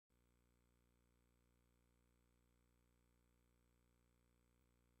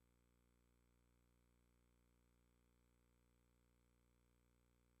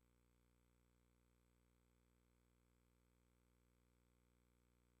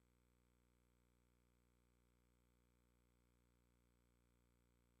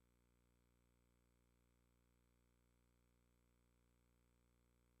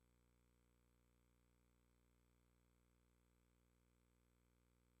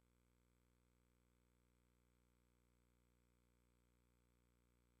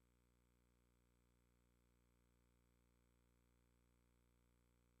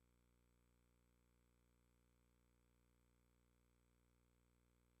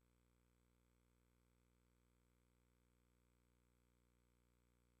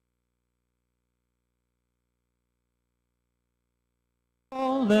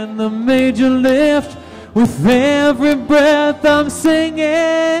And the major lift, with every breath I'm singing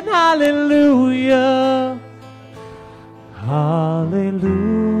hallelujah, hallelujah,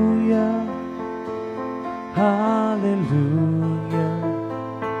 hallelujah,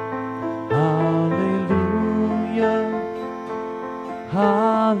 hallelujah,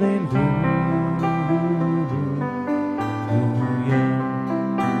 hallelujah.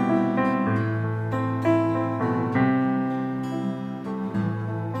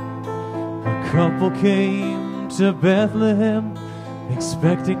 Couple came to Bethlehem,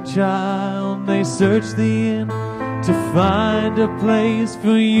 expecting child. They searched the inn to find a place,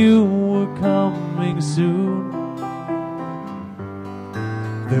 for you were coming soon.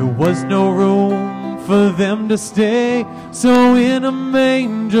 There was no room for them to stay, so in a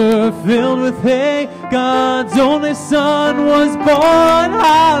manger filled with hay, God's only Son was born.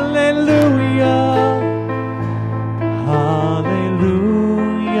 Hallelujah, hallelujah,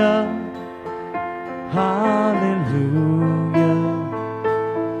 hallelujah,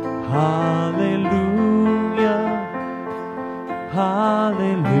 hallelujah,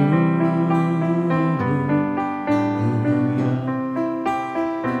 hallelujah.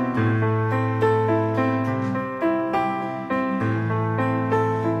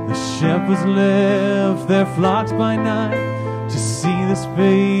 The shepherds left their flocks by night to see this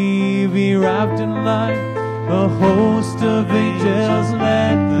baby wrapped in light. A host of angels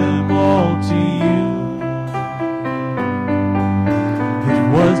led them all to you.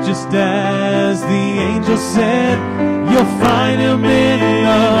 Was just as the angel said, you'll find him in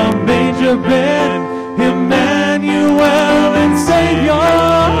a manger bed, Emmanuel and Savior.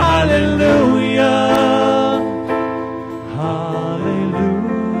 Hallelujah, hallelujah,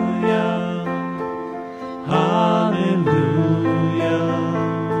 hallelujah,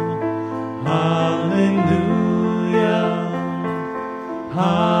 hallelujah,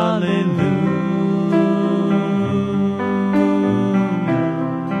 hallelujah.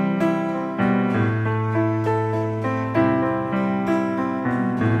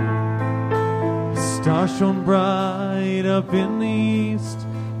 Star shone bright up in the east.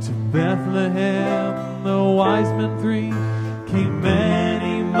 To Bethlehem the wise men three came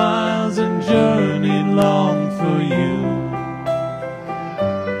many miles and journeyed long for you.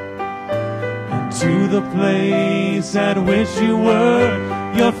 And to the place at which you were,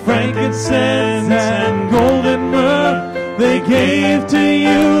 your frankincense and golden myrrh they gave to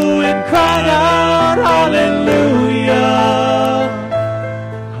you and cried out hallelujah,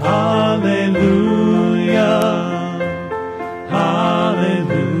 hallelujah,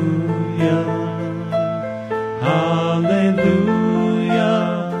 hallelujah, hallelujah,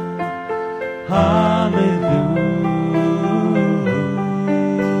 hallelujah.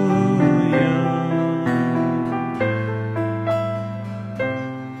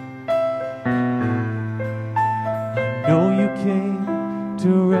 I know you came to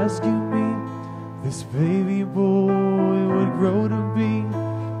rescue me. This baby boy would grow to be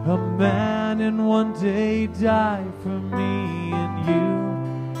a man and one day die for me and you.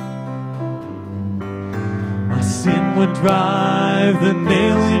 My sin would drive the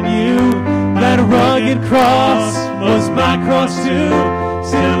nail in you. That rugged cross was my cross too.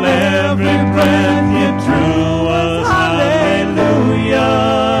 Till every breath you drew was hallelujah,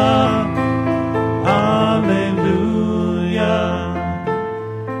 hallelujah,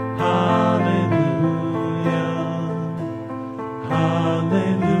 hallelujah,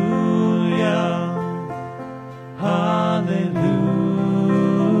 hallelujah, hallelujah.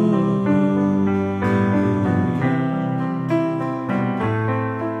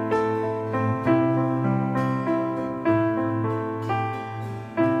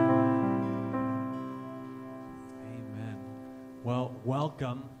 Amen. Well,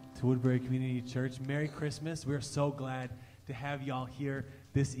 welcome to Woodbury Community Church. Merry Christmas. We're so glad to have y'all here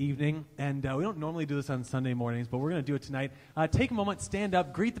this evening. And we don't normally do this on Sunday mornings, but we're going to do it tonight. Take a moment, stand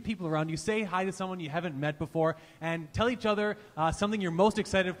up, greet the people around you, say hi to someone you haven't met before, and tell each other something you're most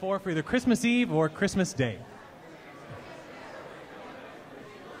excited for either Christmas Eve or Christmas Day.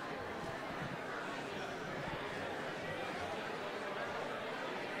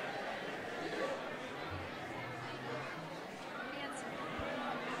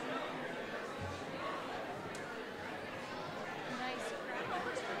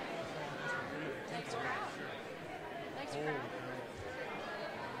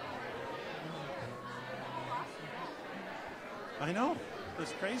 I know.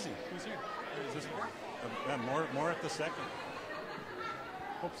 It's crazy. Who's here? Is this more at the second.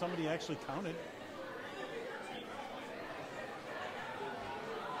 Hope somebody actually counted.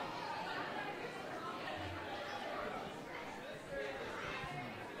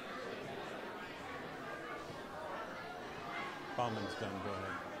 done, go ahead.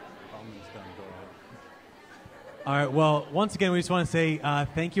 Bauman's done, go ahead. All right. Well, once again, we just want to say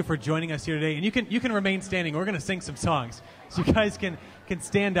thank you for joining us here today, and you can remain standing. We're going to sing some songs, so you guys can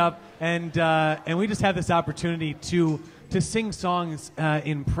stand up, and we just have this opportunity to sing songs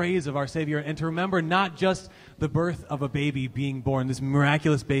in praise of our Savior, and to remember not just the birth of a baby being born, this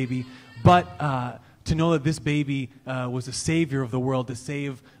miraculous baby, but to know that this baby was a Savior of the world, to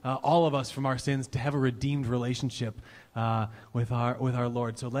save all of us from our sins, to have a redeemed relationship with our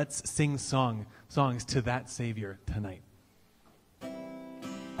Lord. So let's sing songs to that Savior tonight.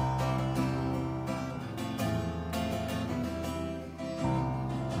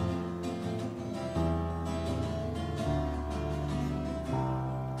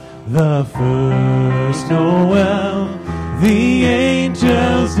 The first Noel, the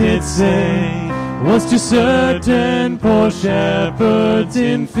angels did say, was to certain poor shepherds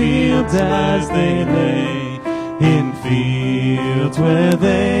in fields as they lay, in fields where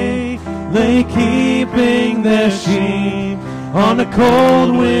they lay keeping their sheep on a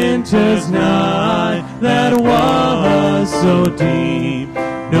cold winter's night that was so deep.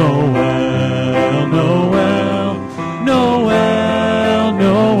 Noel, Noel, Noel,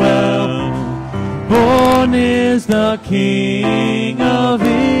 Noel, born is the King of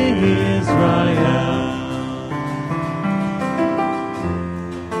Israel.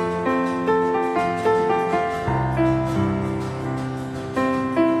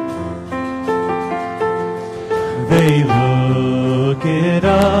 They looked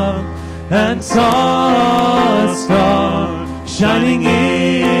up and saw a star shining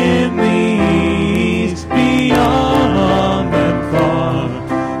in the east beyond them far,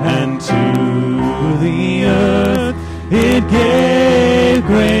 and to the earth it gave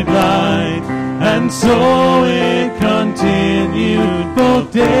great light, and so it continued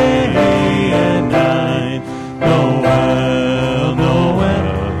both day and night. Noel,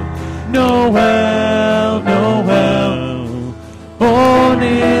 Noel, Noel, Noel, born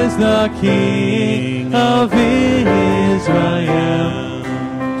is the King of Israel.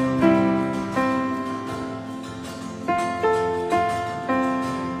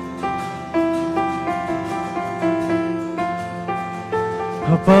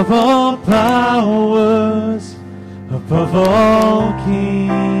 Above all powers, above all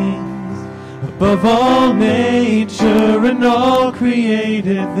kings, above all nature and all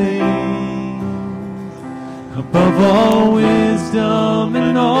created things, above all wisdom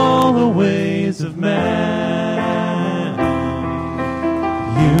and all the ways of man,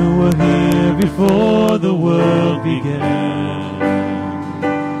 you were here before the world began.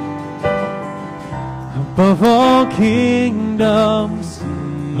 Above all kingdoms,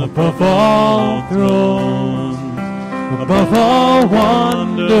 above all thrones, above all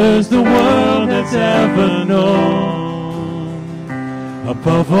wonders the world has ever known,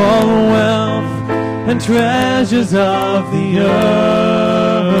 above all wealth and treasures of the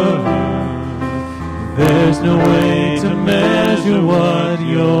earth, there's no way to measure what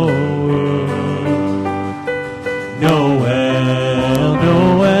you're worth. Noel,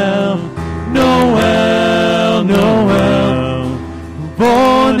 Noel, Noel, Noel,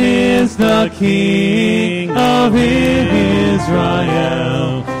 born is the King of Israel.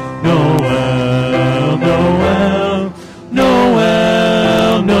 Noel, Noel,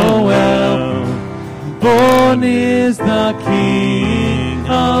 Noel, Noel, born is the King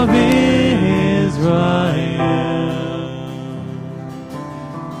of Israel.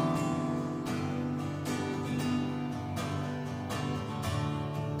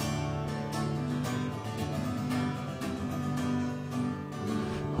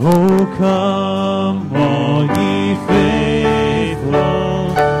 Oh, come, all ye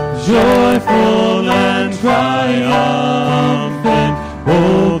faithful, joyful and triumphant.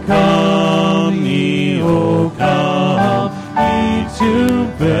 Oh, come ye to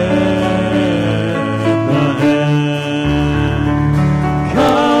Bethlehem.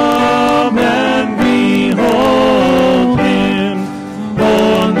 Come and behold him,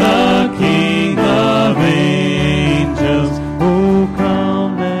 born the King of angels. Oh,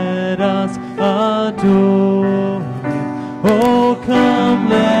 come, let us adore him. Oh, come,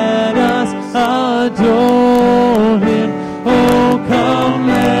 let us adore him. Oh, come,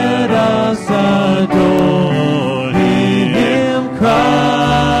 let us adore him.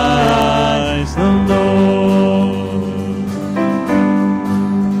 Christ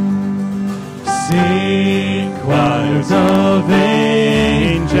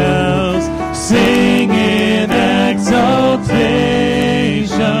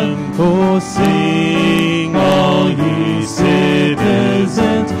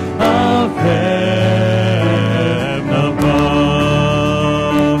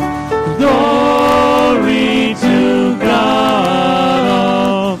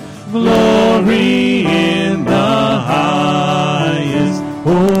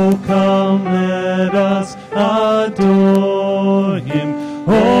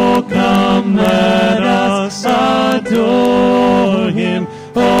Oh, come, let us adore him.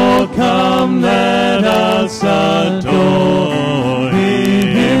 Oh, come, let us adore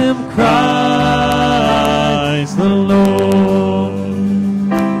him, Christ the Lord.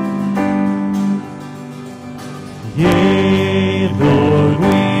 Yea, Lord,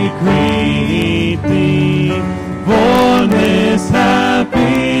 we greet thee for this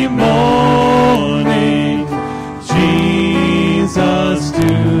happy morning. Jesus,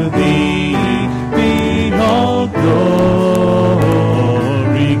 to thee be all glory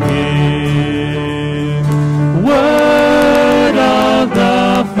give. Word of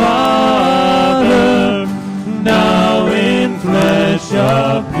the Father, now in flesh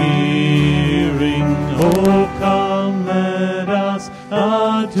appearing. Oh, come, let us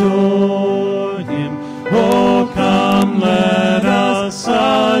adore him. Oh, come, let us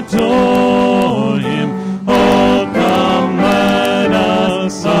adore him. Oh, come, let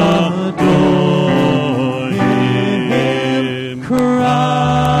us adore him,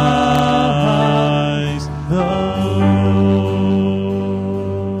 Christ the Lord.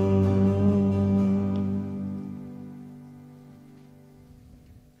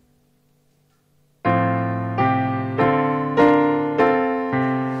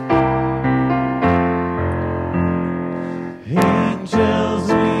 Angels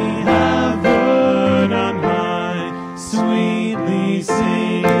we have heard on high, sweetly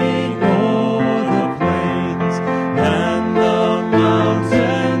singing o'er the plains, and the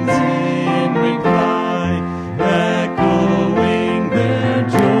mountains in reply, echoing their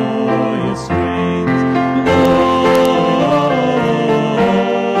joyous strains.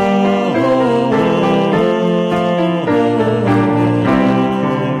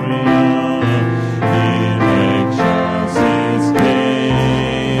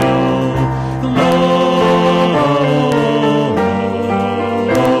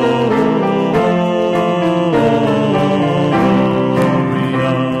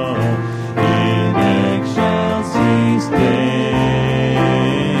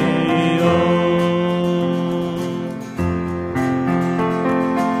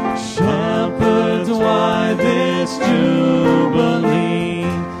 Shepherds, why this jubilee?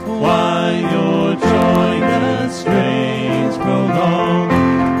 Why your joyous strains prolong?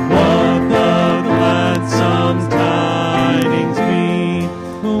 What the gladsome tidings be,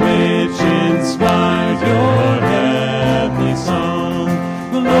 which inspired your heavenly song?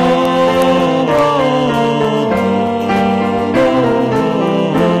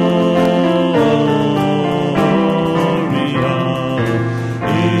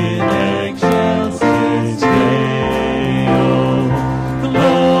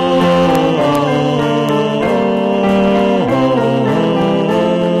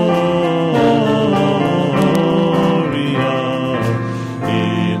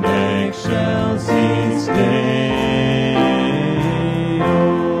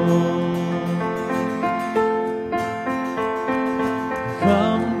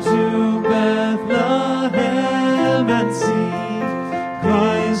 Come to Bethlehem and see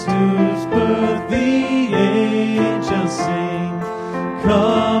Christ, whose birth the angels sing.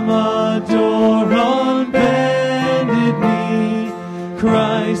 Come adore on bended knee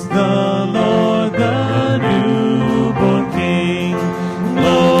Christ the Lord, the newborn King.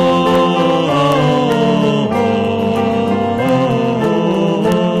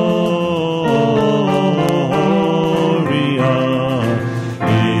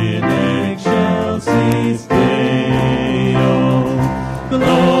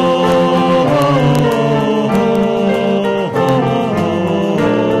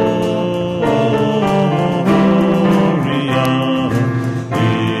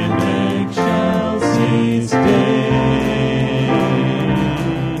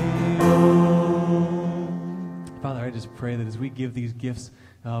 Father, I just pray that as we give these gifts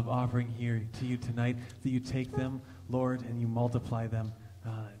of offering here to you tonight, that you take them, Lord, and you multiply them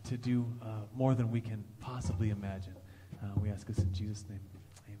to do more than we can possibly imagine. We ask this in Jesus' name.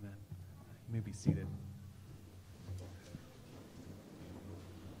 Amen. You may be seated.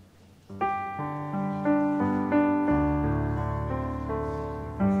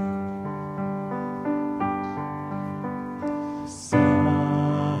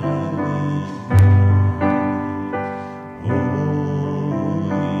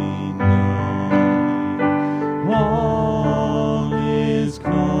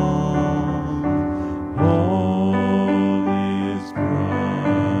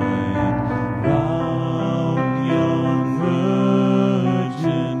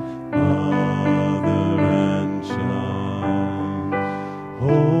 Oh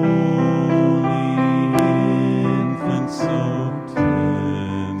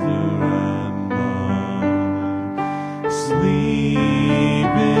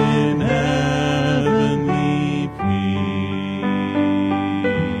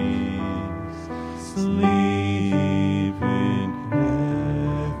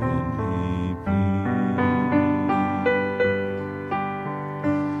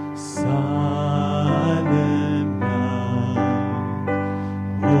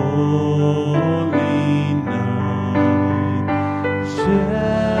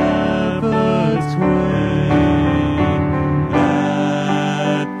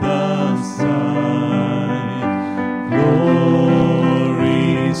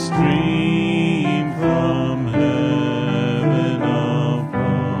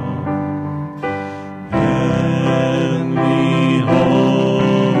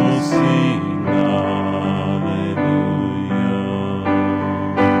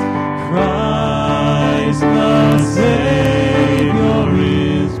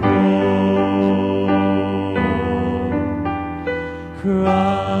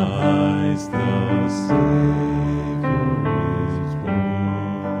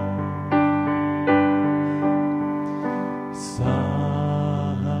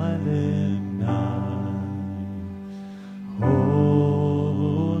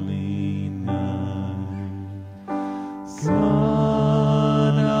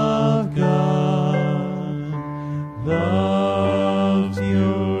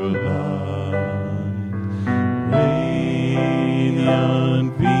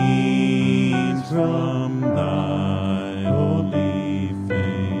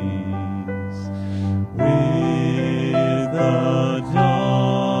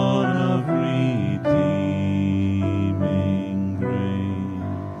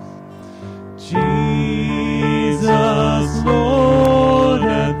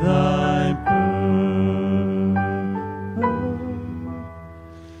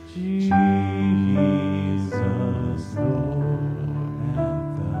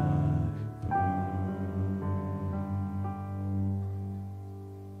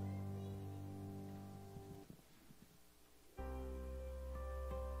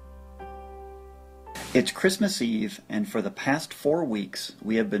It's Christmas Eve, and for the past 4 weeks,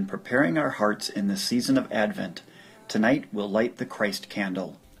 we have been preparing our hearts in the season of Advent. Tonight, we'll light the Christ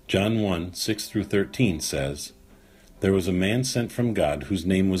candle. John 1, 6 through 13 says, "There was a man sent from God whose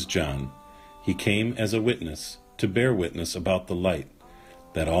name was John. He came as a witness, to bear witness about the light,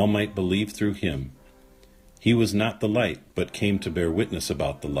 that all might believe through him. He was not the light, but came to bear witness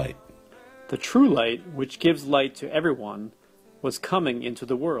about the light." The true light, which gives light to everyone, was coming into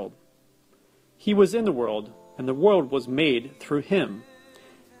the world. He was in the world, and the world was made through him.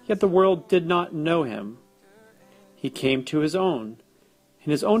 Yet the world did not know him. He came to his own,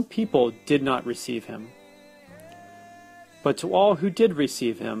 and his own people did not receive him. But to all who did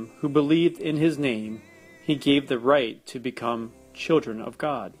receive him, who believed in his name, he gave the right to become children of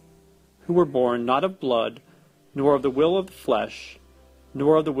God, who were born not of blood, nor of the will of the flesh,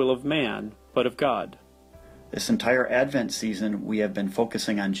 nor of the will of man, but of God. This entire Advent season, we have been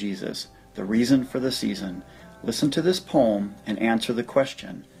focusing on Jesus, the reason for the season. Listen to this poem and answer the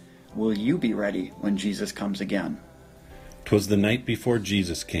question, will you be ready when Jesus comes again? "'Twas the night before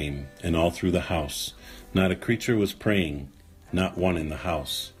Jesus came, and all through the house, not a creature was praying, not one in the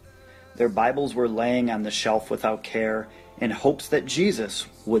house. Their Bibles were laying on the shelf without care, in hopes that Jesus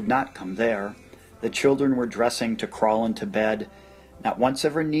would not come there. The children were dressing to crawl into bed, not once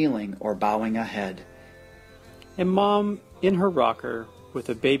ever kneeling or bowing a head. And Mom, in her rocker, with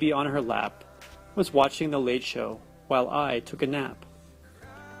a baby on her lap, was watching the late show while I took a nap.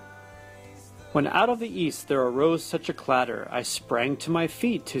 When out of the east there arose such a clatter, I sprang to my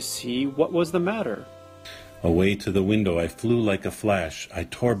feet to see what was the matter. Away to the window I flew like a flash. I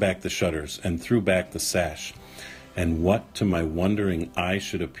tore back the shutters and threw back the sash. And what to my wondering eye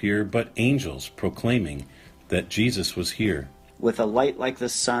should appear but angels proclaiming that Jesus was here. With a light like the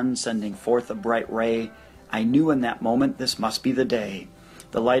sun sending forth a bright ray, I knew in that moment this must be the day.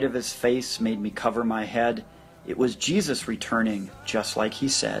 The light of his face made me cover my head. It was Jesus returning, just like he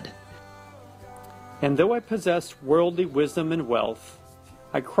said. And though I possessed worldly wisdom and wealth,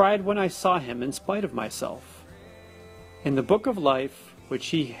 I cried when I saw him in spite of myself. In the book of life, which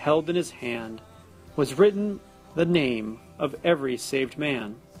he held in his hand, was written the name of every saved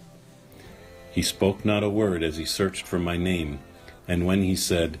man. He spoke not a word as he searched for my name, and when he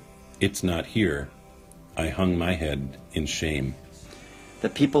said, "It's not here," I hung my head in shame. The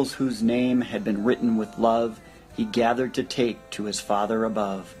peoples whose name had been written with love, he gathered to take to his Father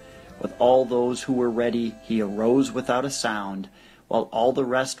above. With all those who were ready, he arose without a sound, while all the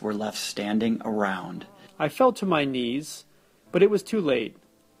rest were left standing around. I fell to my knees, but it was too late.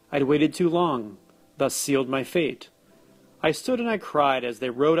 I'd waited too long, thus sealed my fate. I stood and I cried as they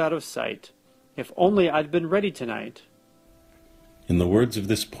rode out of sight. If only I'd been ready tonight. In the words of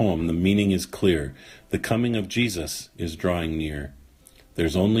this poem, the meaning is clear. The coming of Jesus is drawing near.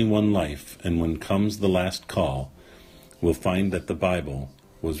 There's only one life, and when comes the last call, we'll find that the Bible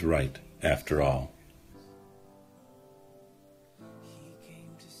was right after all.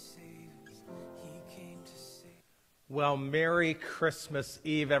 Well, Merry Christmas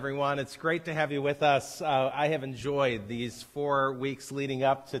Eve, everyone. It's great to have you with us. I have enjoyed these 4 weeks leading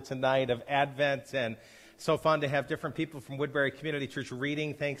up to tonight of Advent, and so fun to have different people from Woodbury Community Church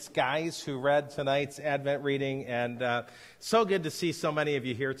reading. Thanks, guys, who read tonight's Advent reading, and so good to see so many of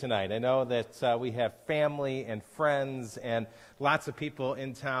you here tonight. I know that we have family and friends and lots of people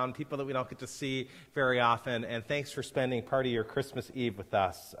in town, people that we don't get to see very often, and thanks for spending part of your Christmas Eve with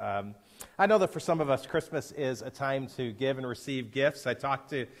us. I know that for some of us, Christmas is a time to give and receive gifts. I talked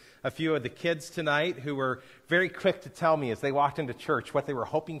to a few of the kids tonight who were very quick to tell me as they walked into church what they were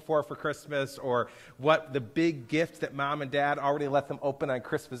hoping for Christmas, or what the big gift that mom and dad already let them open on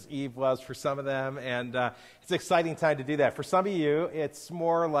Christmas Eve was for some of them. And it's an exciting time to do that. For some of you, it's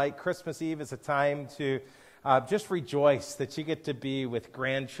more like Christmas Eve is a time to just rejoice that you get to be with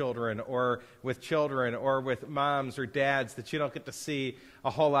grandchildren or with children or with moms or dads that you don't get to see a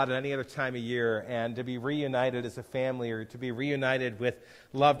whole lot at any other time of year, and to be reunited as a family or to be reunited with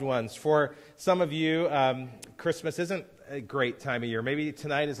loved ones. For some of you, Christmas isn't a great time of year. Maybe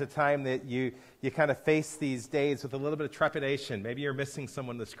tonight is a time that you kind of face these days with a little bit of trepidation. Maybe you're missing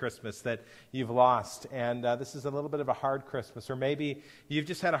someone this Christmas that you've lost, and this is a little bit of a hard Christmas. Or maybe you've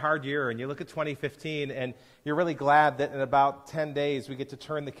just had a hard year, and you look at 2015, and you're really glad that in about 10 days we get to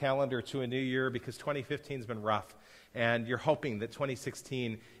turn the calendar to a new year, because 2015 has been rough. And you're hoping that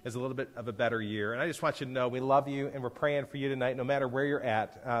 2016 is a little bit of a better year. And I just want you to know we love you, and we're praying for you tonight, no matter where you're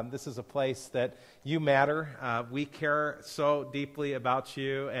at. This is a place that you matter. We care so deeply about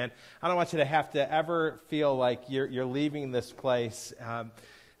you. And I don't want you to have to ever feel like you're leaving this place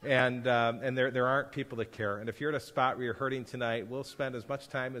And there aren't people that care. And if you're at a spot where you're hurting tonight, we'll spend as much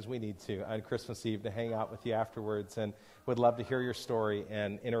time as we need to on Christmas Eve to hang out with you afterwards, and would love to hear your story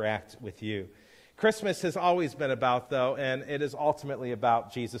and interact with you. Christmas has always been about, though, and it is ultimately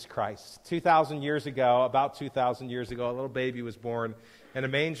about Jesus Christ. 2,000 years ago, about 2,000 years ago, a little baby was born in a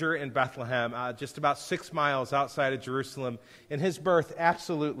manger in Bethlehem, just about 6 miles outside of Jerusalem, and his birth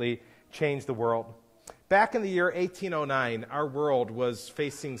absolutely changed the world. Back in the year 1809, our world was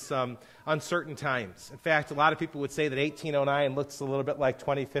facing some uncertain times. In fact, a lot of people would say that 1809 looks a little bit like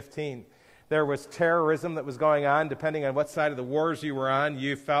 2015. There was terrorism that was going on. Depending on what side of the wars you were on,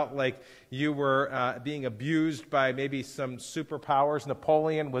 you felt like you were being abused by maybe some superpowers.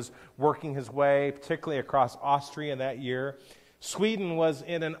 Napoleon was working his way, particularly across Austria in that year. Sweden was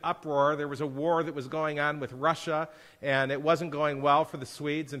in an uproar. There was a war that was going on with Russia, and it wasn't going well for the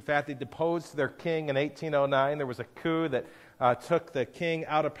Swedes. In fact, they deposed their king in 1809. There was a coup that took the king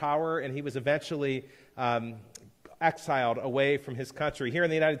out of power, and he was eventually exiled away from his country. Here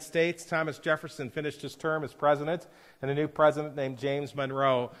in the United States, Thomas Jefferson finished his term as president, and a new president named James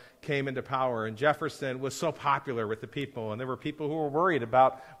Monroe came into power. And Jefferson was so popular with the people, and there were people who were worried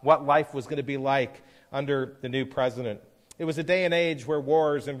about what life was going to be like under the new president. It was a day and age where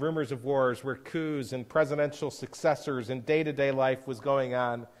wars and rumors of wars, where coups and presidential successors and day-to-day life was going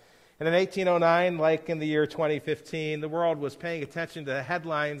on. And in 1809, like in the year 2015, the world was paying attention to the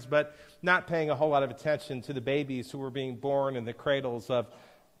headlines, but not paying a whole lot of attention to the babies who were being born in the cradles of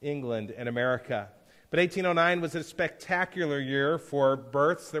England and America. But 1809 was a spectacular year for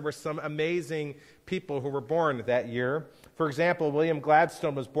births. There were some amazing people who were born that year. For example, William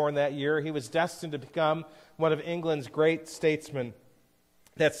Gladstone was born that year. He was destined to become one of England's great statesmen.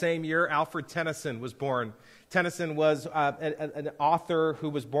 That same year, Alfred Tennyson was born. Tennyson was an author who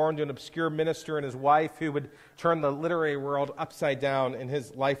was born to an obscure minister and his wife who would turn the literary world upside down in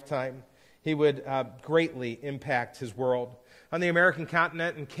his lifetime. He would greatly impact his world. On the American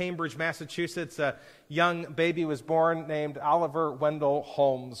continent, in Cambridge, Massachusetts, a young baby was born named Oliver Wendell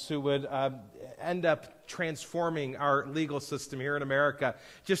Holmes, who would end up transforming our legal system here in America.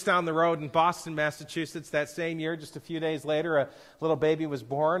 Just down the road in Boston, Massachusetts, that same year, just a few days later, a little baby was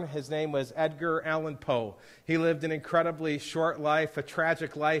born. His name was Edgar Allan Poe. He lived an incredibly short life, a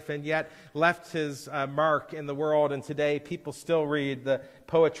tragic life, and yet left his mark in the world. And today, people still read the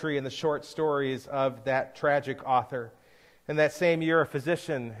poetry and the short stories of that tragic author. In that same year, a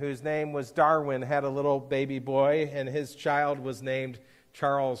physician whose name was Darwin had a little baby boy, and his child was named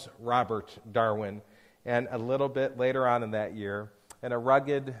Charles Robert Darwin. And a little bit later on in that year, in a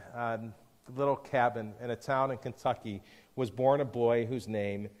rugged little cabin in a town in Kentucky, was born a boy whose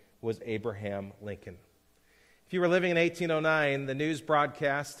name was Abraham Lincoln. If you were living in 1809, the news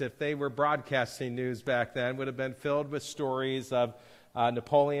broadcast, if they were broadcasting news back then, would have been filled with stories of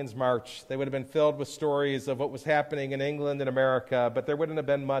Napoleon's march. They would have been filled with stories of what was happening in England and America, but there wouldn't have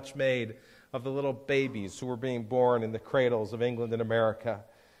been much made of the little babies who were being born in the cradles of England and America.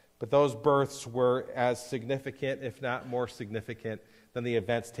 But those births were as significant, if not more significant, than the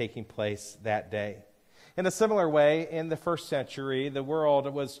events taking place that day. In a similar way, in the first century, the world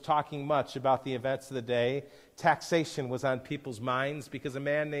was talking much about the events of the day. Taxation was on people's minds because a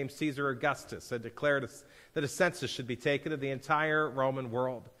man named Caesar Augustus had declared that a census should be taken of the entire Roman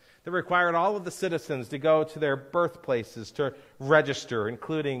world that required all of the citizens to go to their birthplaces to register,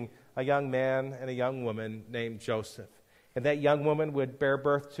 including a young man and a young woman named Joseph. And that young woman would bear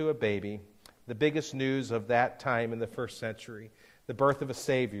birth to a baby, the biggest news of that time in the first century, the birth of a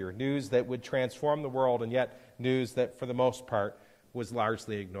Savior, news that would transform the world, and yet news that, for the most part, was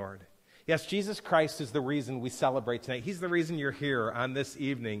largely ignored. Yes, Jesus Christ is the reason we celebrate tonight. He's the reason you're here on this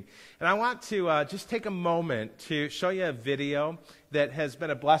evening. And I want to just take a moment to show you a video that has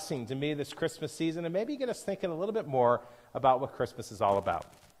been a blessing to me this Christmas season, and maybe get us thinking a little bit more about what Christmas is all about.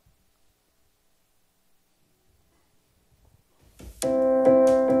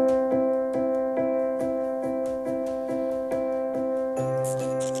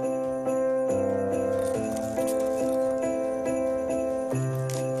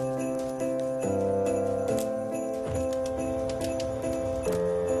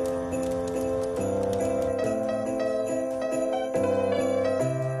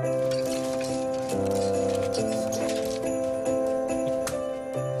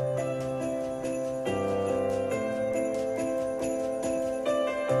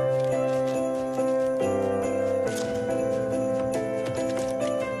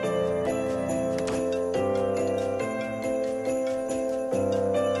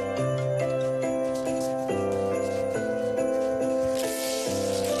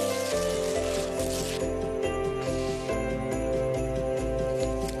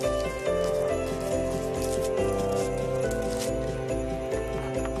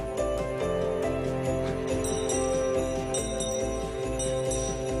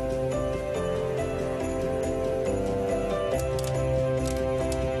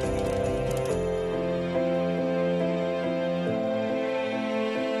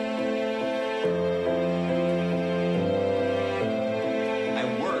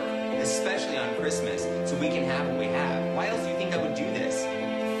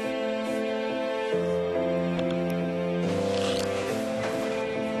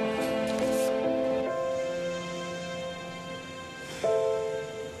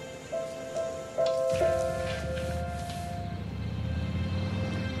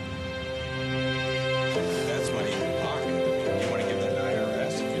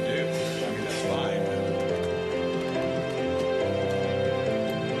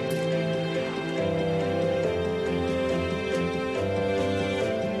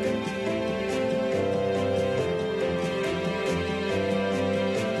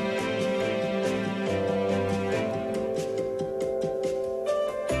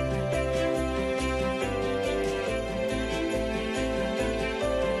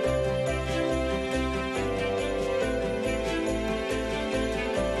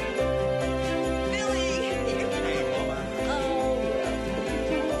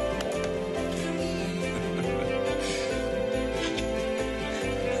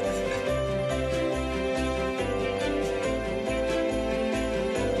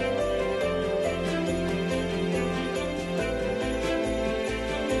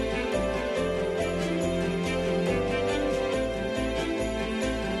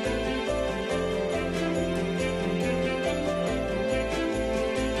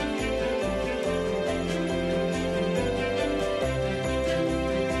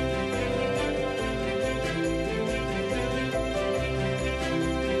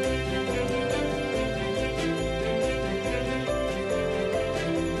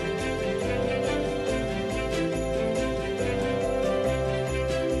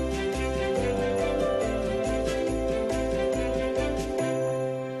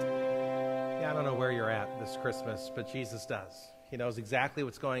 Christmas, but Jesus does. He knows exactly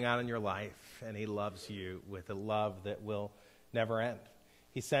what's going on in your life, and he loves you with a love that will never end.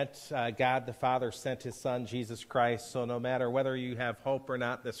 He sent, God the Father sent his Son, Jesus Christ, so no matter whether you have hope or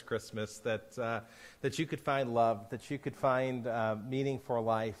not this Christmas, that you could find love, that you could find meaning for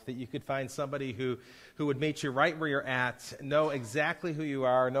life, that you could find somebody who would meet you right where you're at, know exactly who you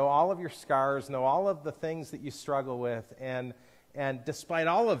are, know all of your scars, know all of the things that you struggle with, and despite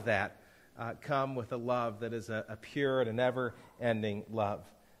all of that, come with a love that is a pure and a never-ending love.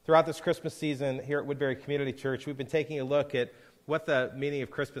 Throughout this Christmas season here at Woodbury Community Church, we've been taking a look at what the meaning of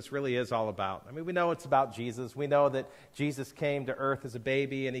Christmas really is all about. I mean, we know it's about Jesus. We know that Jesus came to earth as a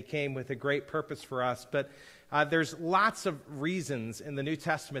baby, and he came with a great purpose for us. But there's lots of reasons in the New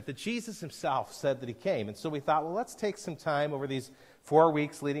Testament that Jesus himself said that he came. And so we thought, well, let's take some time over these 4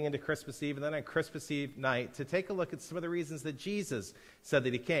 weeks leading into Christmas Eve and then on Christmas Eve night to take a look at some of the reasons that Jesus said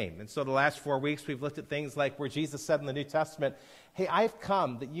that he came. And so the last 4 weeks we've looked at things like where Jesus said in the New Testament, hey, I've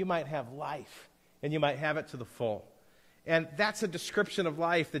come that you might have life and you might have it to the full. And that's a description of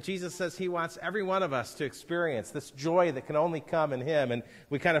life that Jesus says he wants every one of us to experience, this joy that can only come in him. And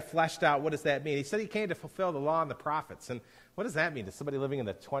we kind of fleshed out, what does that mean? He said he came to fulfill the law and the prophets. And what does that mean to somebody living in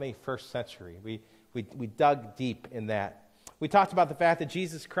the 21st century? We dug deep in that. We talked about the fact that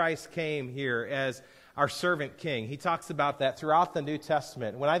Jesus Christ came here as our servant king. He talks about that throughout the New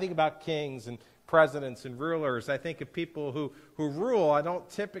Testament. When I think about kings and presidents and rulers, I think of people who rule. I don't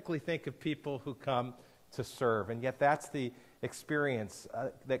typically think of people who come to serve. And yet that's the experience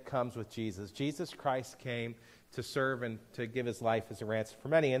that comes with Jesus. Jesus Christ came to serve and to give his life as a ransom for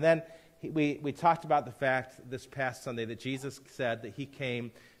many. And then we talked about the fact this past Sunday that Jesus said that he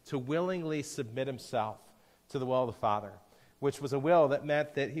came to willingly submit himself to the will of the Father, which was a will that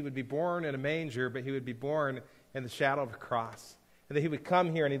meant that he would be born in a manger, but he would be born in the shadow of a cross. And that he would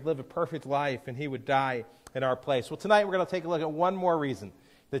come here and he'd live a perfect life and he would die in our place. Well, tonight we're going to take a look at one more reason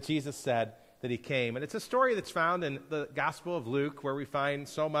that Jesus said that he came. And it's a story that's found in the Gospel of Luke, where we find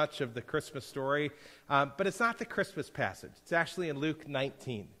so much of the Christmas story. But it's not the Christmas passage. It's actually in Luke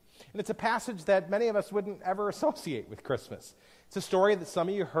 19. And it's a passage that many of us wouldn't ever associate with Christmas. It's a story that some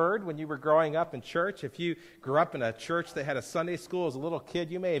of you heard when you were growing up in church. If you grew up in a church that had a Sunday school as a little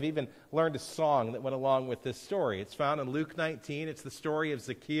kid, you may have even learned a song that went along with this story. It's found in Luke 19. It's the story of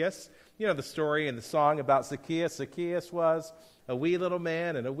Zacchaeus. You know the story and the song about Zacchaeus. Zacchaeus was a wee little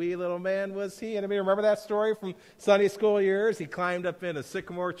man, and a wee little man was he. Anybody remember that story from Sunday school years? He climbed up in a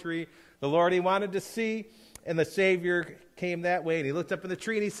sycamore tree. The Lord he wanted to see, and the Savior came that way, and he looked up in the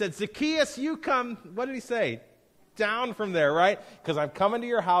tree, and he said, Zacchaeus, you come, what did he say? Down from there, right? Because I'm coming to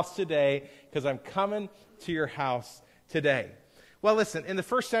your house today, because I'm coming to your house today. Well, listen, in the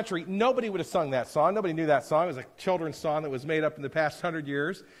first century, nobody would have sung that song. Nobody knew that song. It was a children's song that was made up in the past 100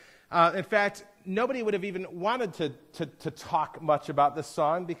 years. In fact, nobody would have even wanted to talk much about this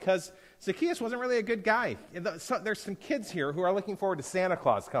song because Zacchaeus wasn't really a good guy. There's some kids here who are looking forward to Santa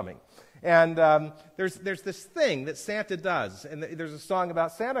Claus coming. And there's this thing that Santa does. And there's a song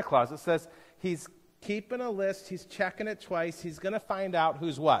about Santa Claus that says he's keeping a list, he's checking it twice, he's going to find out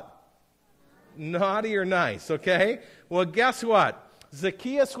who's what? Naughty or nice, okay? Well, guess what?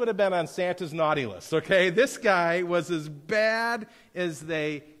 Zacchaeus would have been on Santa's naughty list, okay? This guy was as bad as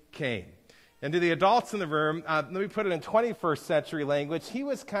they came. And to the adults in the room, let me put it in 21st century language, he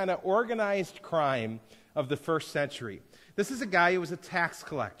was kind of organized crime of the first century. This is a guy who was a tax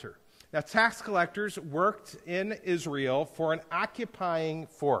collector. Now, tax collectors worked in Israel for an occupying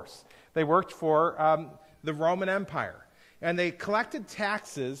force. They worked for the Roman Empire. And they collected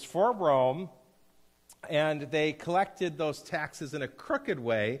taxes for Rome, and they collected those taxes in a crooked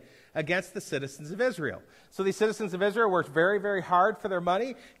way against the citizens of Israel. So these citizens of Israel worked very, very hard for their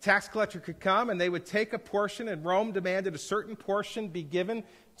money. Tax collector could come, and they would take a portion, and Rome demanded a certain portion be given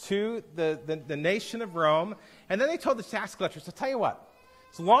to the nation of Rome. And then they told the tax collectors, I'll tell you what,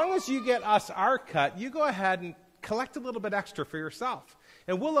 as long as you get us our cut, you go ahead and collect a little bit extra for yourself.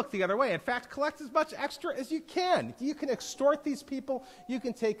 And we'll look the other way. In fact, collect as much extra as you can. You can extort these people. You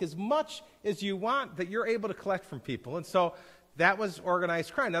can take as much as you want that you're able to collect from people. And so that was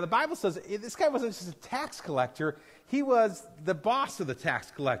organized crime. Now, the Bible says this guy wasn't just a tax collector. He was the boss of the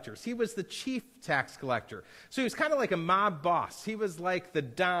tax collectors. He was the chief tax collector. So he was kind of like a mob boss. He was like the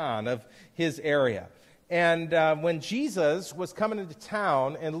Don of his area. And when Jesus was coming into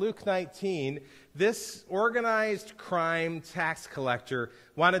town in Luke 19, this organized crime tax collector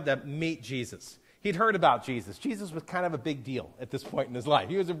wanted to meet Jesus. He'd heard about Jesus. Jesus was kind of a big deal at this point in his life.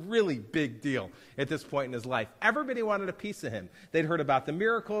 He was a really big deal at this point in his life. Everybody wanted a piece of him. They'd heard about the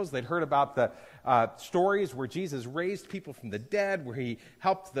miracles. They'd heard about the stories where Jesus raised people from the dead, where he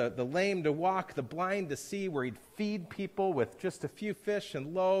helped the lame to walk, the blind to see, where he'd feed people with just a few fish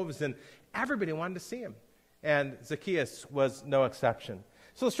and loaves, and everybody wanted to see him. And Zacchaeus was no exception.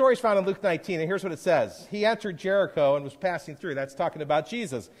 So the story is found in Luke 19, and here's what it says. He entered Jericho and was passing through. That's talking about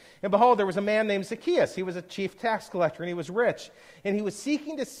Jesus. And behold, there was a man named Zacchaeus. He was a chief tax collector, and he was rich. And he was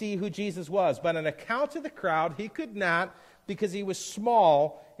seeking to see who Jesus was. But on account of the crowd, he could not, because he was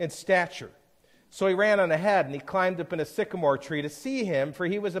small in stature. So he ran on ahead, and he climbed up in a sycamore tree to see him, for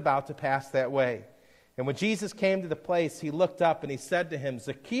he was about to pass that way. And when Jesus came to the place, he looked up, and he said to him,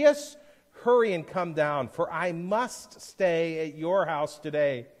 Zacchaeus, hurry and come down, for I must stay at your house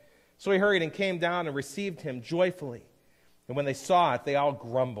today. So he hurried and came down and received him joyfully. And when they saw it, they all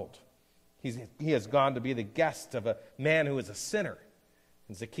grumbled. He has gone to be the guest of a man who is a sinner.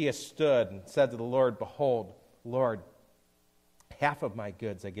 And Zacchaeus stood and said to the Lord, Behold, Lord, half of my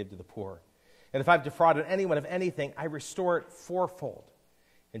goods I give to the poor. And if I've defrauded anyone of anything, I restore it fourfold.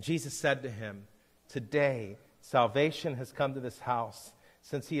 And Jesus said to him, Today salvation has come to this house,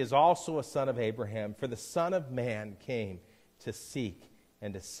 since he is also a son of Abraham, for the Son of Man came to seek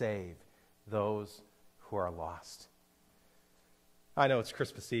and to save those who are lost. I know it's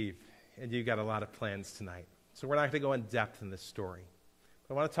Christmas Eve, and you've got a lot of plans tonight, so we're not going to go in depth in this story.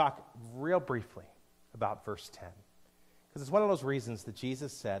 But I want to talk real briefly about verse 10, because it's one of those reasons that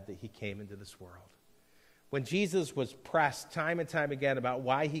Jesus said that he came into this world. When Jesus was pressed time and time again about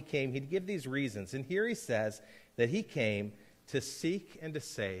why he came, he'd give these reasons, and here he says that he came to seek and to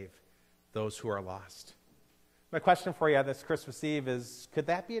save those who are lost. My question for you on this Christmas Eve is, could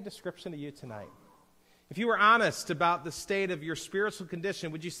that be a description of you tonight? If you were honest about the state of your spiritual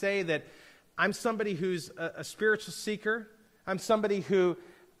condition, would you say that I'm somebody who's a spiritual seeker? I'm somebody who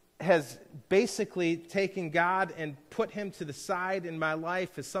has basically taken God and put him to the side in my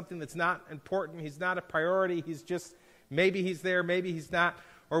life as something that's not important. He's not a priority. He's just, maybe he's there, maybe he's not.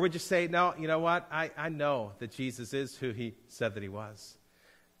 Or would you say, no, you know what? I know that Jesus is who he said that he was.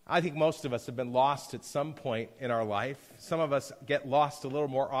 I think most of us have been lost at some point in our life. Some of us get lost a little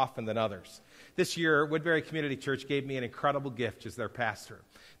more often than others. This year, Woodbury Community Church gave me an incredible gift as their pastor.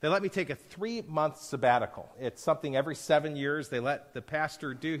 They let me take a 3-month sabbatical. It's something every 7 years they let the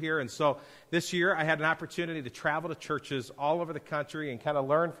pastor do here. And so this year, I had an opportunity to travel to churches all over the country and kind of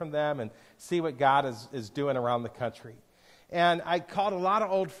learn from them and see what God is doing around the country. And I called a lot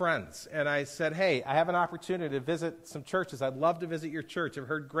of old friends, and I said, hey, I have an opportunity to visit some churches. I'd love to visit your church. I've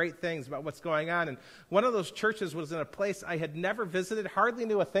heard great things about what's going on. And one of those churches was in a place I had never visited, hardly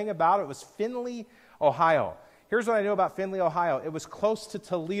knew a thing about. It was Findlay, Ohio. Here's what I knew about Findlay, Ohio. It was close to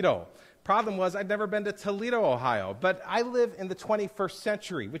Toledo. Problem was, I'd never been to Toledo, Ohio, but I live in the 21st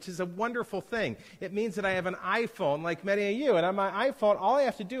century, which is a wonderful thing. It means that I have an iPhone like many of you, and on my iPhone, all I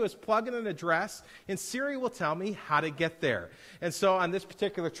have to do is plug in an address, and Siri will tell me how to get there. And so on this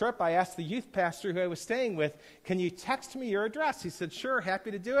particular trip, I asked the youth pastor who I was staying with, can you text me your address? He said, sure,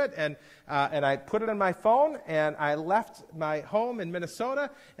 happy to do it, and I put it on my phone, and I left my home in Minnesota,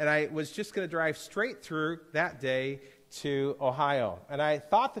 and I was just going to drive straight through that day to Ohio. And I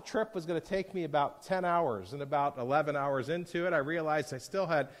thought the trip was going to take me about 10 hours, and about 11 hours into it, I realized I still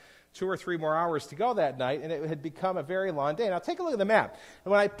had 2 or 3 more hours to go that night, and it had become a very long day. Now take a look at the map.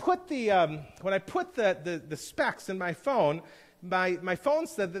 And when I put the specs in my phone, my phone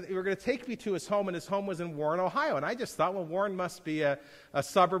said that they were going to take me to his home, and his home was in Warren, Ohio. And I just thought, well, Warren must be a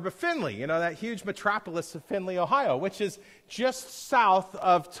suburb of Findlay, you know, that huge metropolis of Findlay, Ohio, which is just south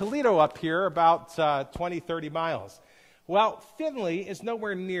of Toledo up here, about 20, 30 miles. Well, Findlay is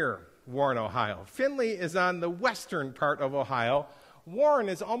nowhere near Warren, Ohio. Findlay is on the western part of Ohio. Warren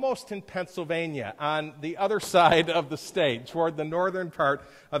is almost in Pennsylvania, on the other side of the state, toward the northern part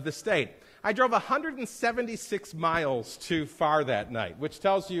of the state. I drove 176 miles too far that night, which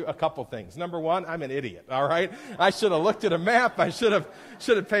tells you a couple things. Number one, I'm an idiot, all right? I should have looked at a map. I should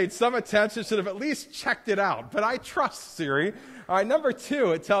have paid some attention, should have at least checked it out. But I trust Siri. All right, number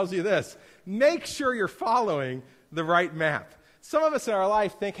two, it tells you this. Make sure you're following the right map. Some of us in our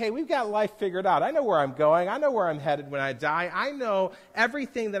life think, hey, we've got life figured out. I know where I'm going. I know where I'm headed when I die. I know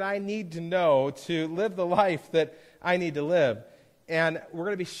everything that I need to know to live the life that I need to live. And we're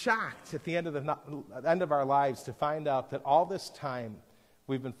going to be shocked at the end of our lives to find out that all this time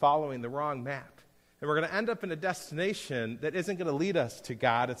we've been following the wrong map. And we're going to end up in a destination that isn't going to lead us to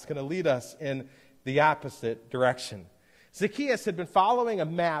God. It's going to lead us in the opposite direction. Zacchaeus had been following a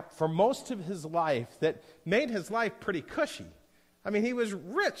map for most of his life that made his life pretty cushy. I mean, he was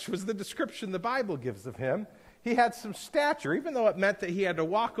rich, was the description the Bible gives of him. He had some stature. Even though it meant that he had to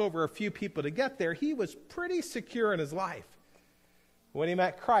walk over a few people to get there, he was pretty secure in his life. When he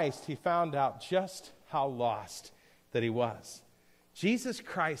met Christ, he found out just how lost that he was. Jesus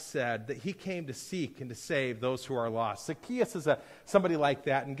Christ said that he came to seek and to save those who are lost. Zacchaeus is somebody like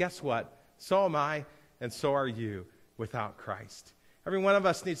that, and guess what? So am I, and so are you without Christ. Every one of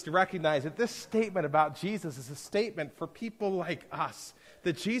us needs to recognize that this statement about Jesus is a statement for people like us,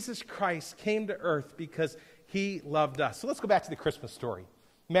 that Jesus Christ came to earth because he loved us. So let's go back to the Christmas story.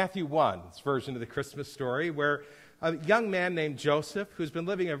 Matthew 1's version of the Christmas story, where a young man named Joseph, who's been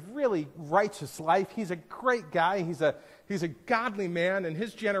living a really righteous life. He's a great guy. He's a godly man. In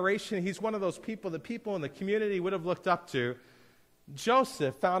his generation, he's one of those people that people in the community would have looked up to.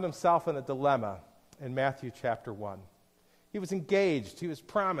 Joseph found himself in a dilemma in Matthew chapter 1. He was engaged. He was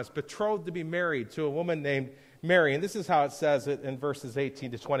promised, betrothed to be married to a woman named Mary. And this is how it says it in verses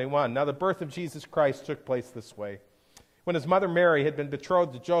 18 to 21. Now, the birth of Jesus Christ took place this way. When his mother Mary had been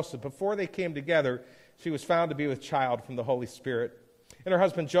betrothed to Joseph, before they came together, she was found to be with child from the Holy Spirit. And her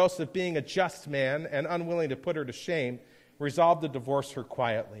husband Joseph, being a just man and unwilling to put her to shame, resolved to divorce her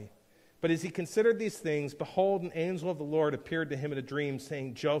quietly. But as he considered these things, behold, an angel of the Lord appeared to him in a dream,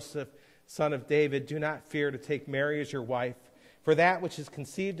 saying, Joseph, son of David, do not fear to take Mary as your wife, for that which is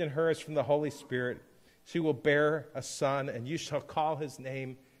conceived in her is from the Holy Spirit. She will bear a son, and you shall call his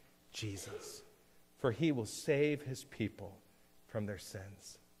name Jesus, for he will save his people from their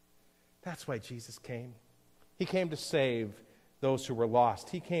sins. That's why Jesus came. He came to save those who were lost.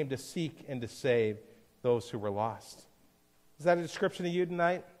 He came to seek and to save those who were lost. Is that a description of you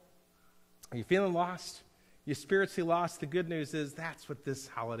tonight? Are you feeling lost? You spiritually lost? The good news is that's what this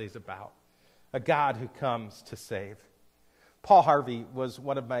holiday's about. A God who comes to save. Paul Harvey was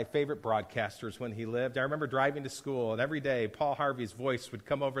one of my favorite broadcasters when he lived. I remember driving to school, and every day Paul Harvey's voice would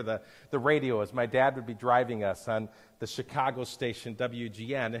come over the radio as my dad would be driving us on the Chicago station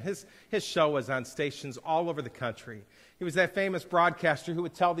WGN. And his show was on stations all over the country. He was that famous broadcaster who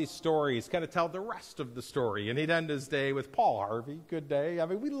would tell these stories, kind of tell the rest of the story. And he'd end his day with Paul Harvey, good day. I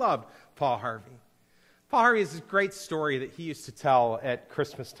mean, we loved Paul Harvey. Paul Harvey has this great story that he used to tell at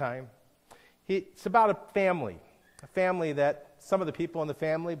Christmas time. It's about a family that some of the people in the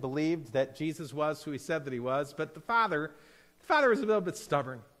family believed that Jesus was who he said that he was, but the father was a little bit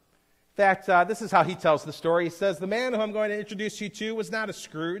stubborn. In fact, this is how he tells the story. He says, the man who I'm going to introduce you to was not a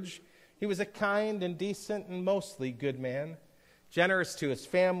Scrooge. He was a kind and decent and mostly good man, generous to his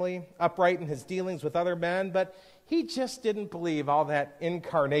family, upright in his dealings with other men, but he just didn't believe all that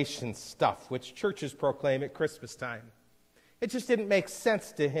incarnation stuff which churches proclaim at Christmas time. It just didn't make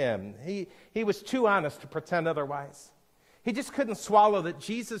sense to him. He was too honest to pretend otherwise. He just couldn't swallow that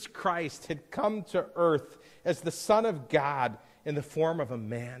Jesus Christ had come to earth as the Son of God in the form of a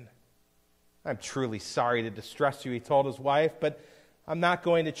man. I'm truly sorry to distress you, he told his wife, but I'm not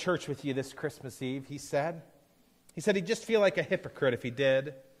going to church with you this Christmas Eve, he said. He said he'd just feel like a hypocrite if he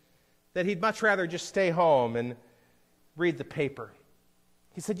did, that he'd much rather just stay home and read the paper.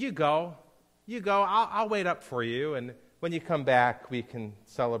 He said, you go, I'll wait up for you, and when you come back, we can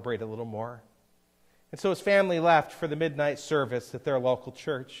celebrate a little more. And so his family left for the midnight service at their local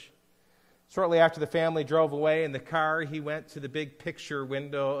church. Shortly after the family drove away in the car, he went to the big picture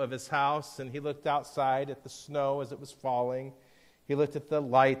window of his house, and he looked outside at the snow as it was falling. He looked at the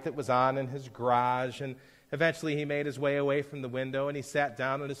light that was on in his garage, and eventually he made his way away from the window, and he sat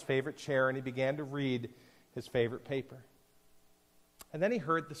down in his favorite chair, and he began to read his favorite paper. And then he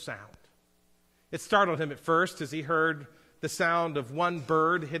heard the sound. It startled him at first as he heard the sound of one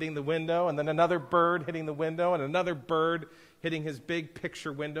bird hitting the window, and then another bird hitting the window, and another bird hitting his big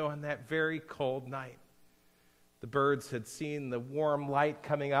picture window on that very cold night. The birds had seen the warm light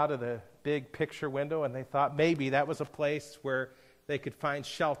coming out of the big picture window, and they thought maybe that was a place where they could find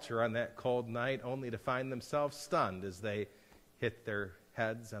shelter on that cold night, only to find themselves stunned as they hit their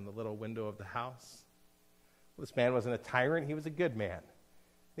heads on the little window of the house. Well, this man wasn't a tyrant, he was a good man.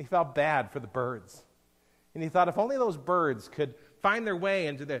 He felt bad for the birds. And he thought, if only those birds could find their way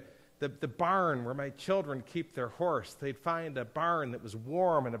into the barn where my children keep their horse, they'd find a barn that was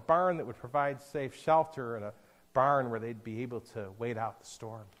warm and a barn that would provide safe shelter and a barn where they'd be able to wait out the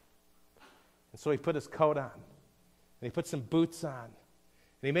storm. And so he put his coat on, and he put some boots on, and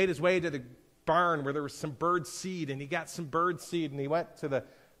he made his way to the barn where there was some bird seed, and he got some bird seed, and he went to the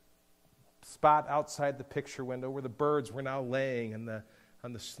spot outside the picture window where the birds were now laying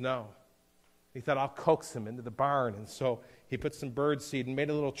on the snow. He thought, I'll coax him into the barn. And so he put some bird seed and made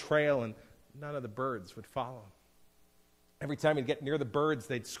a little trail, and none of the birds would follow him. Every time he'd get near the birds,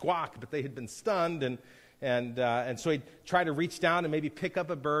 they'd squawk, but they had been stunned, and And so he'd try to reach down and maybe pick up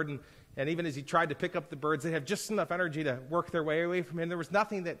a bird, and even as he tried to pick up the birds, they'd have just enough energy to work their way away from him. There was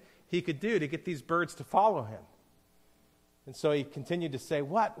nothing that he could do to get these birds to follow him. And so he continued to say,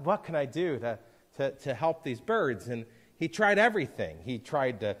 what can I do to help these birds? And he tried everything. He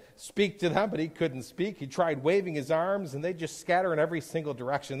tried to speak to them, but he couldn't speak. He tried waving his arms, and they'd just scatter in every single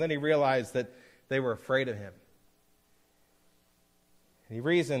direction. Then he realized that they were afraid of him. And he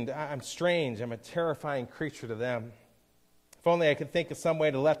reasoned, I'm strange. I'm a terrifying creature to them. If only I could think of some way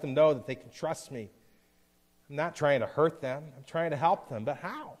to let them know that they can trust me. I'm not trying to hurt them. I'm trying to help them. But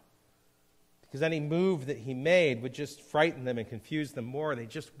how? Because any move that he made would just frighten them and confuse them more. They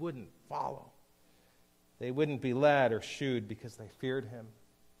just wouldn't follow. They wouldn't be led or shooed because they feared him.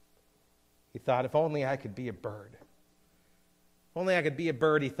 He thought, if only I could be a bird. If only I could be a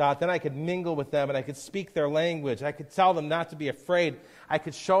bird, he thought. Then I could mingle with them and I could speak their language. I could tell them not to be afraid. I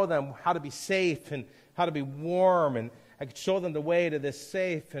could show them how to be safe and how to be warm. And I could show them the way to this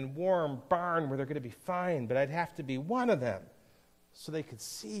safe and warm barn where they're going to be fine. But I'd have to be one of them so they could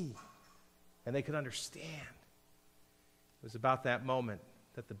see and they could understand. It was about that moment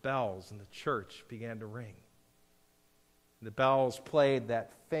that the bells in the church began to ring. The bells played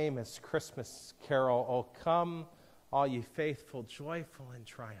that famous Christmas carol, "O come, all ye faithful, joyful and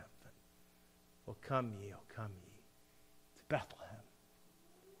triumphant. O come ye, to Bethlehem."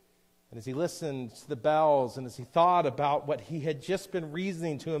 And as he listened to the bells and as he thought about what he had just been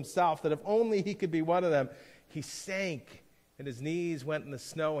reasoning to himself, that if only he could be one of them, he sank and his knees went in the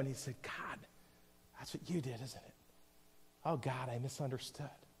snow and he said, God, that's what you did, isn't it? Oh, God, I misunderstood.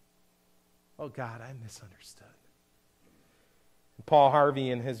 Oh, God, I misunderstood. And Paul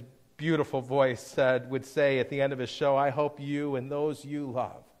Harvey, in his beautiful voice, would say at the end of his show, I hope you and those you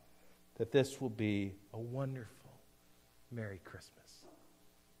love, that this will be a wonderful Merry Christmas.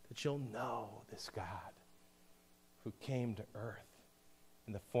 That you'll know this God who came to earth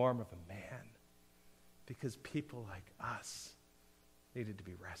in the form of a man because people like us needed to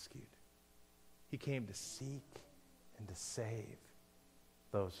be rescued. He came to seek and to save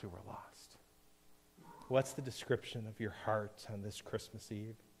those who were lost. What's the description of your heart on this Christmas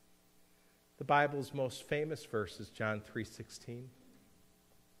Eve? The Bible's most famous verse is John 3:16.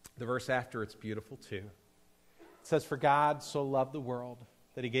 The verse after it's beautiful too. It says, "For God so loved the world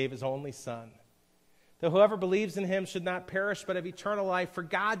that he gave his only Son, that whoever believes in him should not perish but have eternal life. For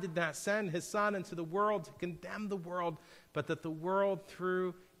God did not send his Son into the world to condemn the world, but that the world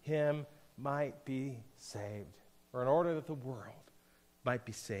through him might be saved." Or in order that the world might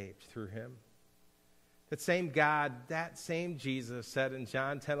be saved through him. That same God, that same Jesus said in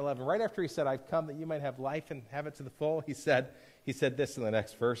John 10:11, right after he said, I've come that you might have life and have it to the full, he said this in the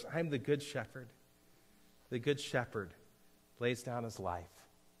next verse, I'm the good shepherd. The good shepherd lays down his life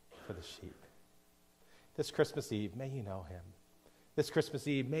for the sheep. This Christmas Eve, may you know him. This Christmas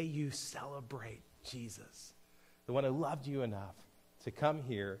Eve, may you celebrate Jesus, the one who loved you enough to come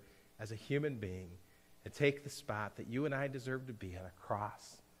here as a human being and take the spot that you and I deserve to be on a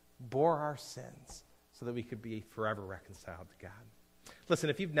cross, bore our sins so that we could be forever reconciled to God. Listen,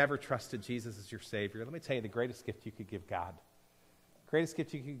 if you've never trusted Jesus as your Savior, let me tell you the greatest gift you could give God. The greatest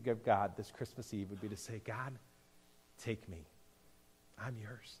gift you could give God this Christmas Eve would be to say, God, take me. I'm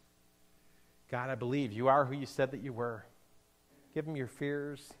yours. God, I believe you are who you said that you were. Give him your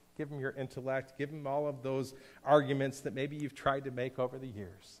fears. Give him your intellect. Give him all of those arguments that maybe you've tried to make over the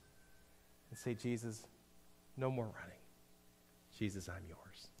years. And say, Jesus, no more running. Jesus, I'm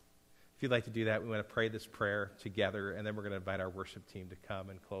yours. If you'd like to do that, we want to pray this prayer together, and then we're going to invite our worship team to come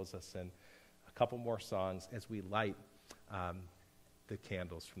and close us in a couple more songs as we light the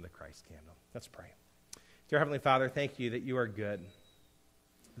candles from the Christ candle. Let's pray. Dear Heavenly Father, thank you that you are good,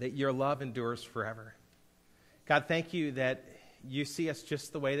 that your love endures forever. God, thank you that you see us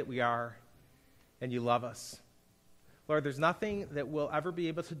just the way that we are, and you love us. Lord, there's nothing that we'll ever be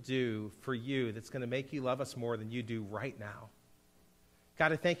able to do for you that's going to make you love us more than you do right now.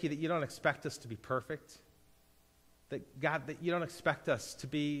 God, I thank you that you don't expect us to be perfect. That, God, that you don't expect us to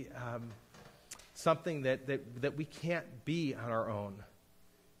be something that we can't be on our own.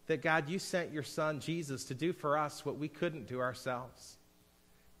 That, God, you sent your Son, Jesus, to do for us what we couldn't do ourselves.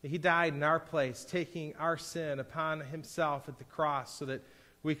 That he died in our place, taking our sin upon himself at the cross so that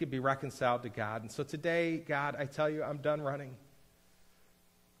we could be reconciled to God. And so today, God, I tell you, I'm done running.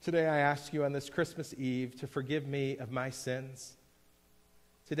 Today, I ask you on this Christmas Eve to forgive me of my sins.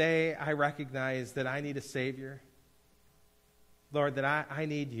 Today, I recognize that I need a Savior. Lord, that I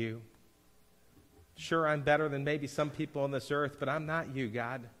need you. Sure, I'm better than maybe some people on this earth, but I'm not you,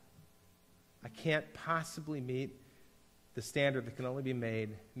 God. I can't possibly meet the standard that can only be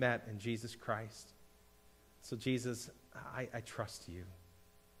met in Jesus Christ. So Jesus, I trust you.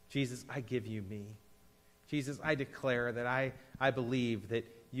 Jesus, I give you me. Jesus, I declare that I believe that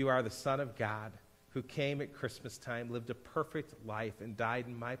you are the Son of God who came at Christmas time, lived a perfect life, and died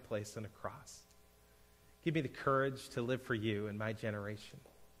in my place on a cross. Give me the courage to live for you in my generation.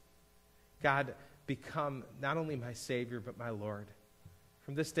 God, become not only my Savior, but my Lord.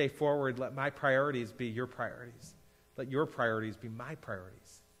 From this day forward, let my priorities be your priorities. Let your priorities be my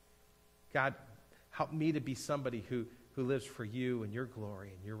priorities. God, help me to be somebody who lives for you and your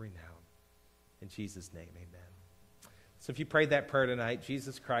glory and your renown. In Jesus' name, amen. So if you prayed that prayer tonight,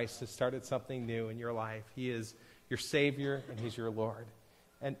 Jesus Christ has started something new in your life. He is your Savior and he's your Lord.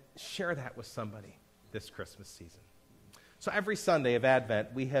 And share that with somebody this Christmas season. So every Sunday of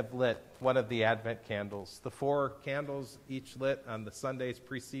Advent, we have lit one of the Advent candles. The 4 candles each lit on the Sundays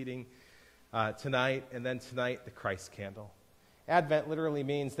preceding tonight, and then tonight, the Christ candle. Advent literally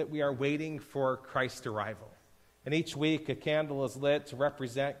means that we are waiting for Christ's arrival. And each week, a candle is lit to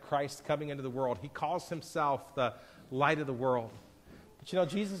represent Christ coming into the world. He calls himself the light of the world. But you know,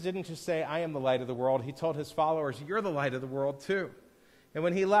 Jesus didn't just say, I am the light of the world. He told his followers, you're the light of the world too. And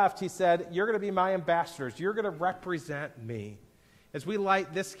when he left, he said, you're going to be my ambassadors. You're going to represent me. As we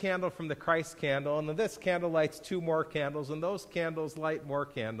light this candle from the Christ candle, and then this candle lights 2 more candles, and those candles light more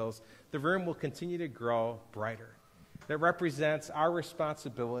candles, the room will continue to grow brighter. That represents our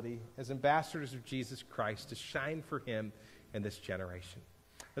responsibility as ambassadors of Jesus Christ to shine for him in this generation.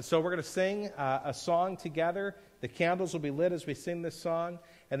 And so we're going to sing a song together. The candles will be lit as we sing this song,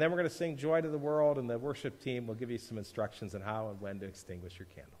 and then we're going to sing Joy to the World, and the worship team will give you some instructions on how and when to extinguish your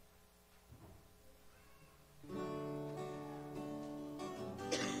candle.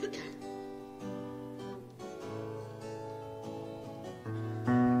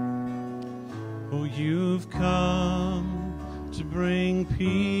 Oh, you've come to bring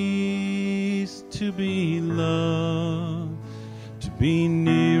peace, to be loved, to be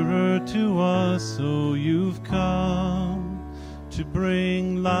nearer to us. Oh, you've come to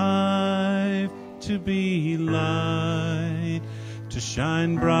bring life, to be light, to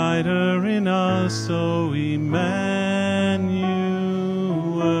shine brighter in us. Oh, Emmanuel,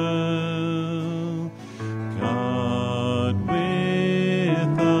 God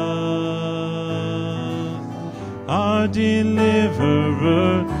with us, our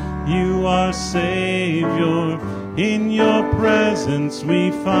deliverer, you are Savior. In your presence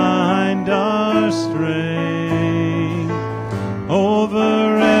we find our strength.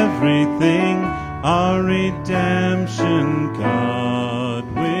 Over everything, our redemption, God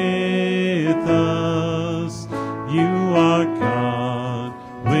with us. You are God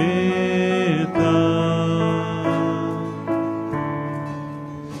with us.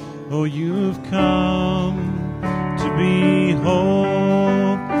 Oh, you've come to be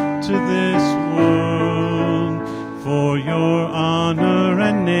hope to this world, for your honor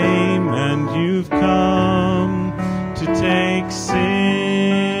and name, and you've come to take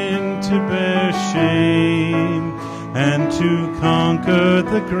sin, to bear shame, and to conquer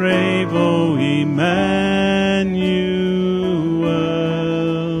the grave. Oh, Emmanuel,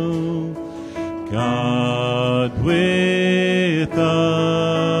 God with us,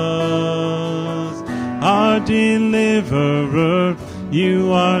 our deliverer,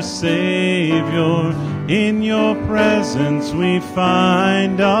 you are Savior. In your presence we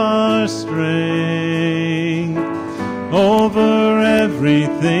find our strength. Over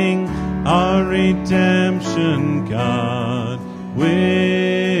everything, our redemption, God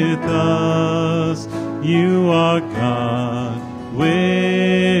with us. You are God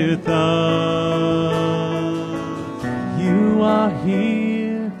with us. You are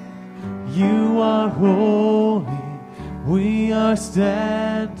here, you are holy. We are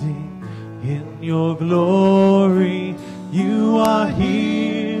standing in your glory. You are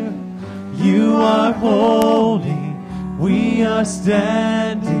here, you are holy. We are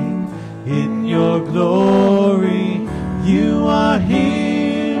standing in your glory. You are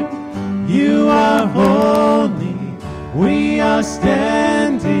here, you are holy. We are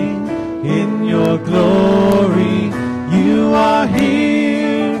standing in your glory. You are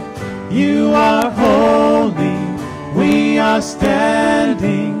here, you are holy. We are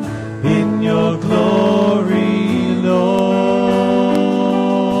standing in your glory, Lord.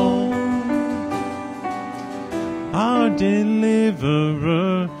 Our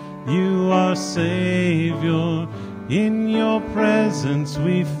deliverer, you are Savior. In your presence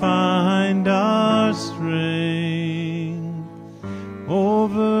we find our strength.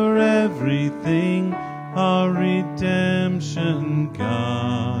 Over everything, our redemption,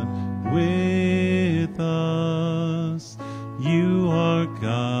 God with us. You are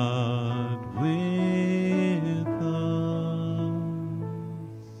God with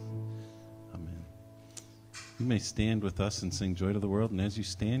stand with us and sing Joy to the World. And as you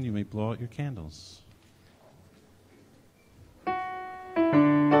stand, you may blow out your candles.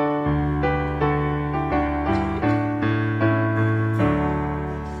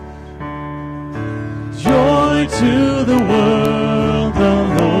 Joy to the world, the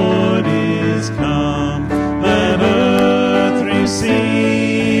Lord is come. Let earth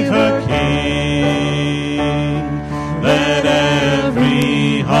receive her King. Let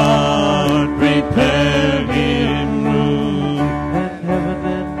every heart prepare him room.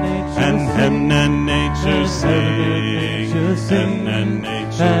 And heaven and nature sing. Heaven and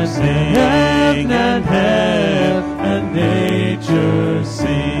nature sing. Heaven and nature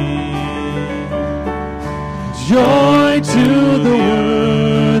sing. Joy to the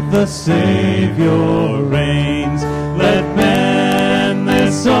earth, the Savior reigns. Let men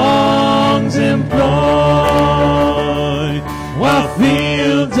their songs employ, while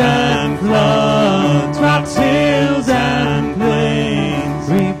fields and floods, rocks, hills and plains,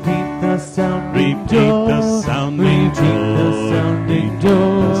 repeat the sounding joy, repeat the sounding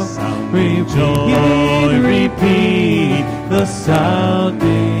joy, repeat the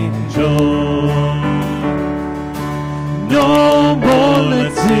sounding joy. No more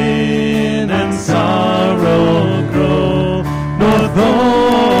let sin and sorrow grow, nor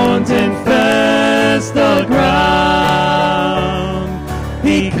thorns infest the ground.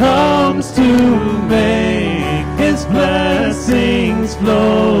 He comes to make his blessings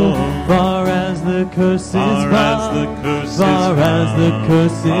flow, far as the curse is found, far as the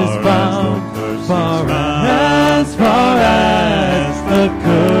curse is found, far as the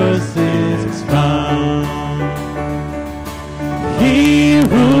curse is found. He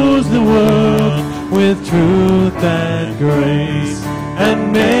rules the world with truth and grace,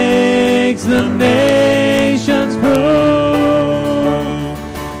 and makes the nations prove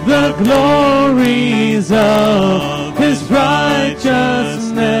the glories of his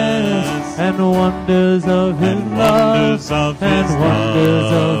righteousness, and wonders of his love, and wonders of his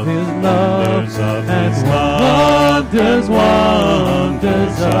love, and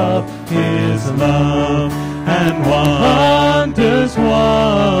wonders of his love, and wonders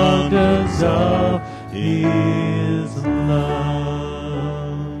of his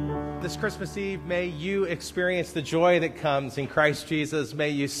love. This Christmas Eve, may you experience the joy that comes in Christ Jesus. May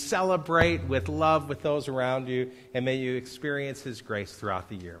you celebrate with love with those around you, and may you experience his grace throughout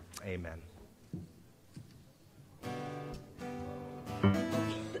the year. Amen.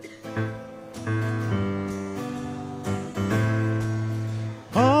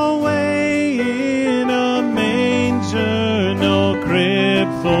 Away in a manger, no crib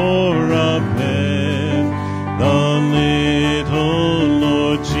for a bed, the little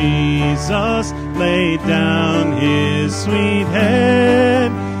Lord Jesus laid down his sweet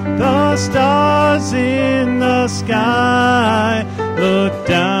head. The stars in the sky looked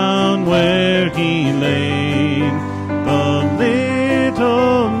down where he lay. The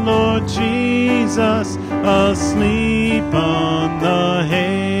little Lord Jesus asleep on the hay.